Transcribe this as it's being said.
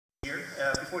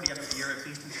before the end of the year at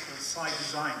least, it's called site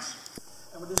designs.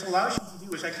 And what this allows you to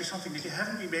do is actually something that you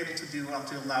haven't been able to do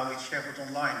until now with Sharepoint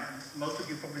Online. And most of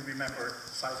you probably remember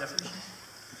site definitions.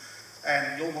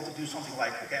 And you'll want to do something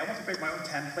like, okay, I want to create my own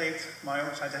template, my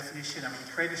own site definition. I'm going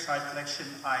to create a site collection.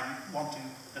 I want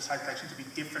the site collection to be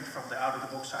different from the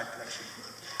out-of-the-box site collection.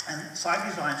 And site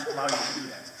designs allow you to do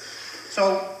that.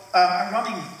 So I'm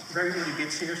running very early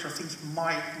bits here, so things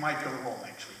might go wrong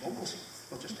actually. Well, we'll see.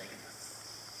 We'll just take it.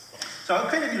 So I'll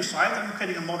create a new site. I'm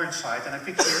creating a modern site, and I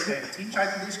picked here a team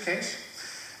site in this case.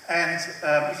 And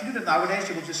if you do that nowadays,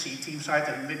 you will just see team site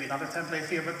and maybe another template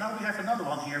here. But now we have another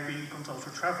one here being controls for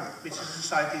travel, which is a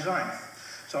site design.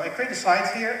 So I create a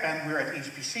site here, and we're at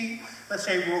ESPC. Let's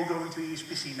say we're all going to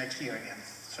ESPC next year again.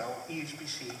 So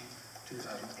ESPC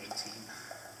 2018.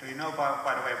 Do you know,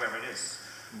 by the way, where it is?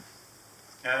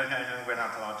 No, we're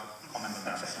not allowed to comment on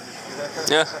that.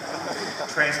 Yeah.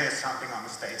 Tracy is something on the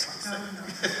stage.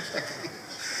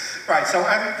 Right, so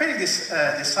I'm creating this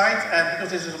site, and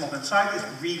because this is a modern site, it's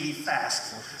really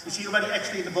fast. You see already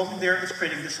actually in the bottom there, it's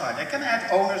creating the site. I can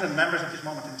add owners and members at this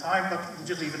moment in time, but we'll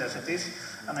just leave it as it is,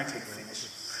 and I click finish.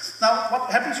 Now,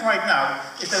 what happens right now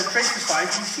is that it creates the site,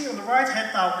 and you see on the right hand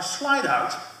now a slide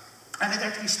out, and it's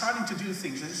actually starting to do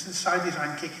things. This is the site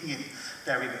design kicking in.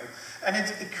 There we go. And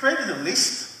it created a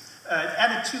list. It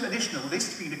added 2 additional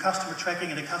lists, being the customer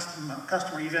tracking and the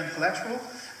customer event collateral.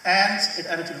 And it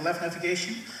added to the left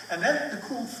navigation. And then the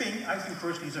cool thing, I think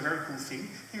personally is a very cool thing,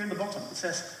 here in the bottom, it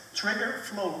says trigger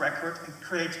flow record and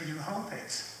create a new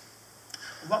homepage.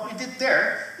 What we did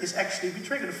there is actually we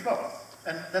triggered a flow.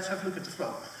 And let's have a look at the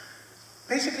flow.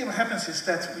 Basically what happens is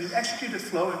that we executed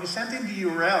flow and we sent in the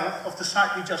URL of the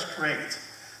site we just created.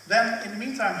 Then in the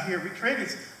meantime here we created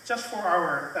just for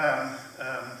our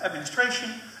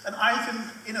administration an item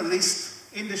in a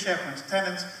list in the Sharepoint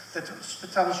tenant that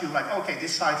tells you like, okay,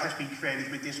 this site has been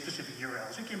created with this specific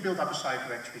URL. So you can build up a site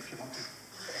directory if you want to.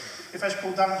 If I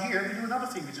scroll down here, we do another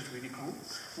thing which is really cool.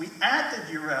 We add that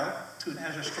URL to an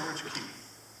Azure storage queue.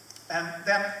 And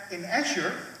then in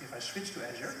Azure, if I switch to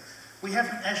Azure, we have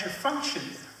an Azure function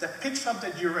that picks up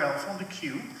that URL from the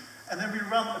queue, and then we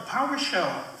run a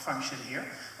PowerShell function here,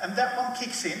 and that one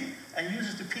kicks in and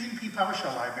uses the PnP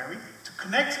PowerShell library to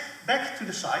connect back to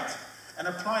the site and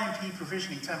apply PnP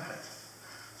provisioning template.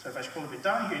 So if I scroll a bit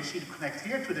down here, you see the connect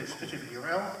here to the specific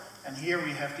URL, and here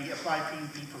we have the apply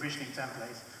PnP provisioning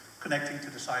template connecting to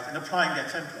the site and applying that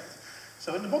template.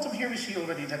 So in the bottom here we see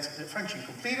already that the function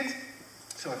completed.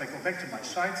 So if I go back to my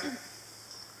site,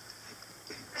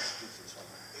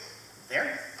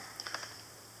 there,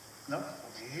 no,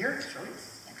 over here, sorry,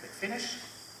 and click finish.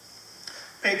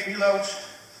 Page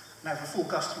reloads, and I have a full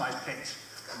customized page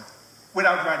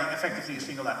without writing effectively a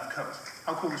single line of code.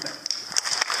 How cool is that?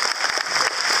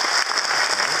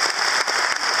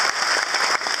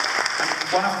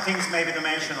 One of the things maybe to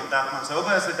mention on that one, so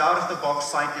as the out-of-the-box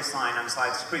site design and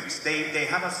site scripts, they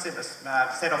have a set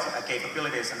of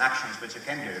capabilities and actions which you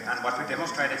can do. And what we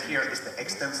demonstrated here is the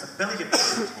extensibility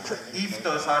part, if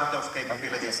those out-of-the-box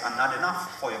capabilities are not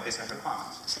enough for your business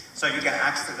requirements. So you can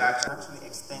actually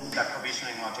extend that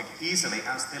provisioning logic easily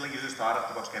and still use the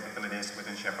out-of-the-box capabilities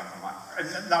within Sharepoint Online.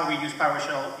 And now we use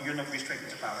PowerShell, you're not restricted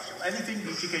to PowerShell. Anything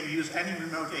that you can use, any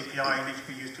remote API that you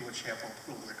can use towards Sharepoint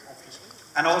will work, obviously.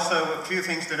 And also a few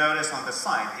things to notice on the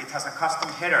site. It has a custom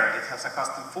header, it has a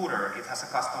custom footer, it has a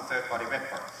custom third-party web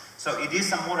part. So it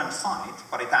is a modern site,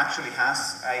 but it actually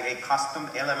has a custom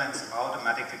elements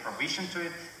automatically provisioned to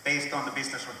it based on the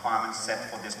business requirements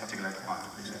set for this particular requirement,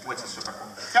 which is super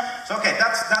cool. Yeah. So okay,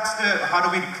 that's the how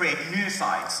do we create new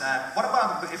sites. What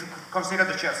about if you consider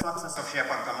the success of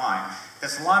Sharepoint Online?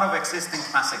 There's a lot of existing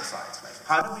classic sites.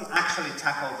 How do we actually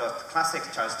tackle the classic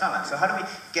challenge? So how do we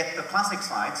get the classic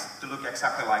sites to look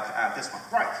exactly like this one?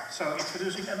 Right, so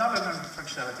introducing another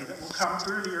functionality that will come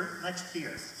earlier next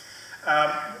year.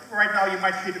 Right now you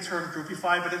might hear the term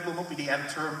groupify, but it will not be the end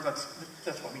term, but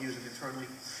that's what we use it internally.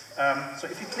 So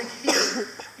if you click here,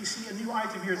 you see a new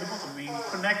item here at the bottom. We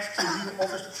connect to new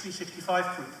Office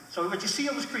 365 group. So what you see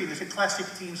on the screen is a classic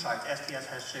team site, STS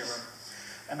has 0.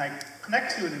 And I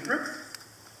connect to a new group.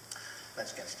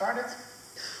 Let's get started.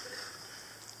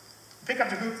 Pick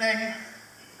up the group name,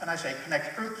 and I say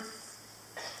connect group.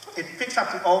 It picks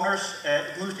up the owners,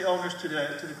 it moves the owners to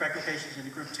the correct locations in the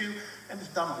group 2, and it's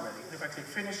done already. And if I click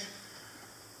finish,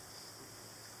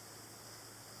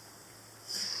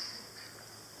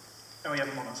 then we have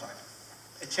a modern site.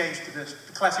 It changed the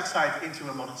classic site into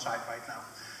a modern site right now.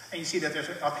 And you see that there's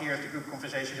up here the group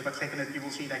conversations. If I click on it, you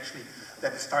will see it actually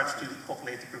that it starts to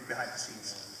populate the group behind the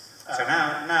scenes. So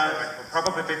now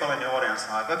probably people in the audience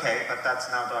are like, okay, but that's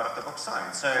now the out-of-the-box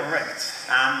side. So, correct.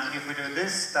 And if we do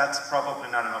this, that's probably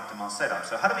not an optimal setup.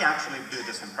 So how do we actually do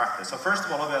this in practice? So first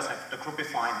of all, obviously, the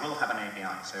groupify will have an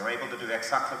API. So you're able to do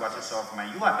exactly what you saw from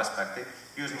a UI perspective,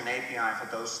 using an API for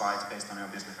those sites based on your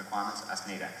business requirements as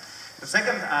needed. The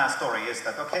second story is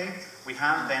that, okay, we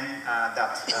have then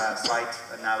that site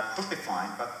now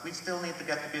groupified, but we still need to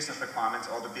get the business requirements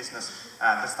or the business,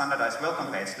 the standardized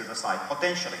welcome page to the site,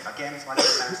 potentially. Again, it's like a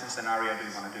potential scenario, do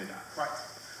you want to do that? Right.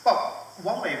 Well,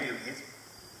 one way of doing it,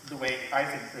 the way I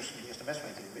think personally is the best way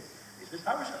to do it, is with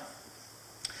PowerShell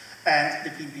and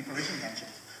the PnP provisioning engine.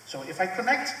 So if I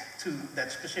connect to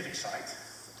that specific site,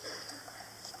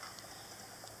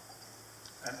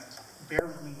 and bear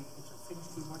with me, it's a Finnish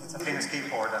keyboard. It's a Finnish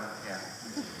keyboard, and yeah.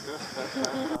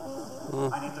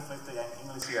 I need to flip the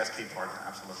English US keyboard,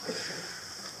 absolutely.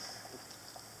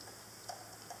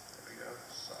 There we go,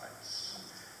 sites.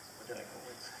 What did I call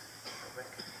it? Go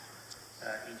back.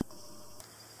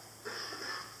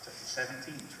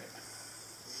 ESPC2017 trip.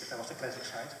 That was the classic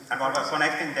site. And while we're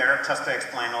connecting there, just to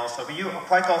explain also,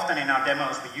 quite often in our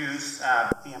demos we use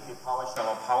PnP PowerShell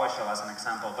or PowerShell as an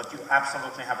example, but you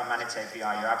absolutely have a managed API,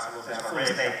 you absolutely have a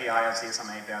REST API and CSM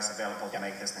APIs available to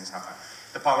make these things happen.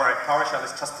 The PowerShell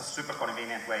is just a super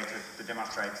convenient way to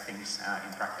demonstrate things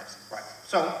in practice. Right.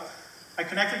 So I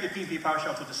connected the PnP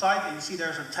PowerShell to the site, and you see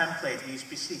there's a template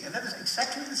ESPC, and that is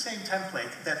exactly the same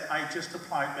template that I just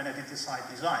applied when I did the site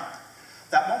design.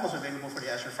 That one was available for the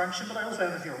Azure function, but I also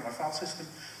have it here on my file system,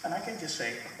 and I can just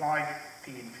say apply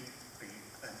PnP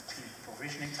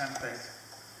provisioning template,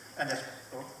 and that's,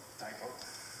 oh, typo.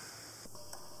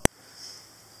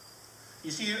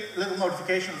 You see a little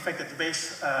notification of the fact that the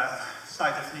base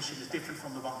site definition is different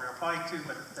from the one we're applying to,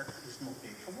 but that is not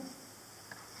a problem.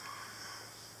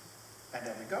 And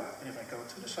there we go. And if I go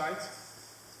to the site,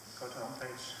 go to home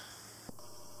page,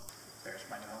 there's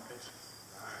my new home page.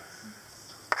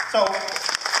 So, with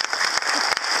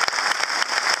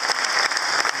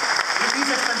these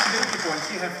extensibility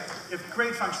points, you have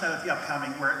great functionality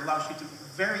upcoming where it allows you to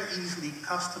very easily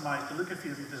customize the look and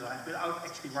feel of your design without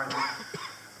actually writing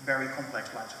very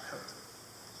complex lines of code.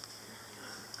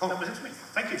 Cool. That was it for me.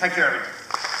 Thank you. Thank you, Erwin.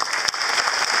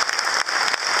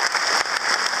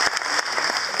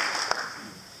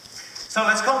 So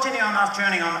let's continue on our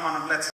journey on let's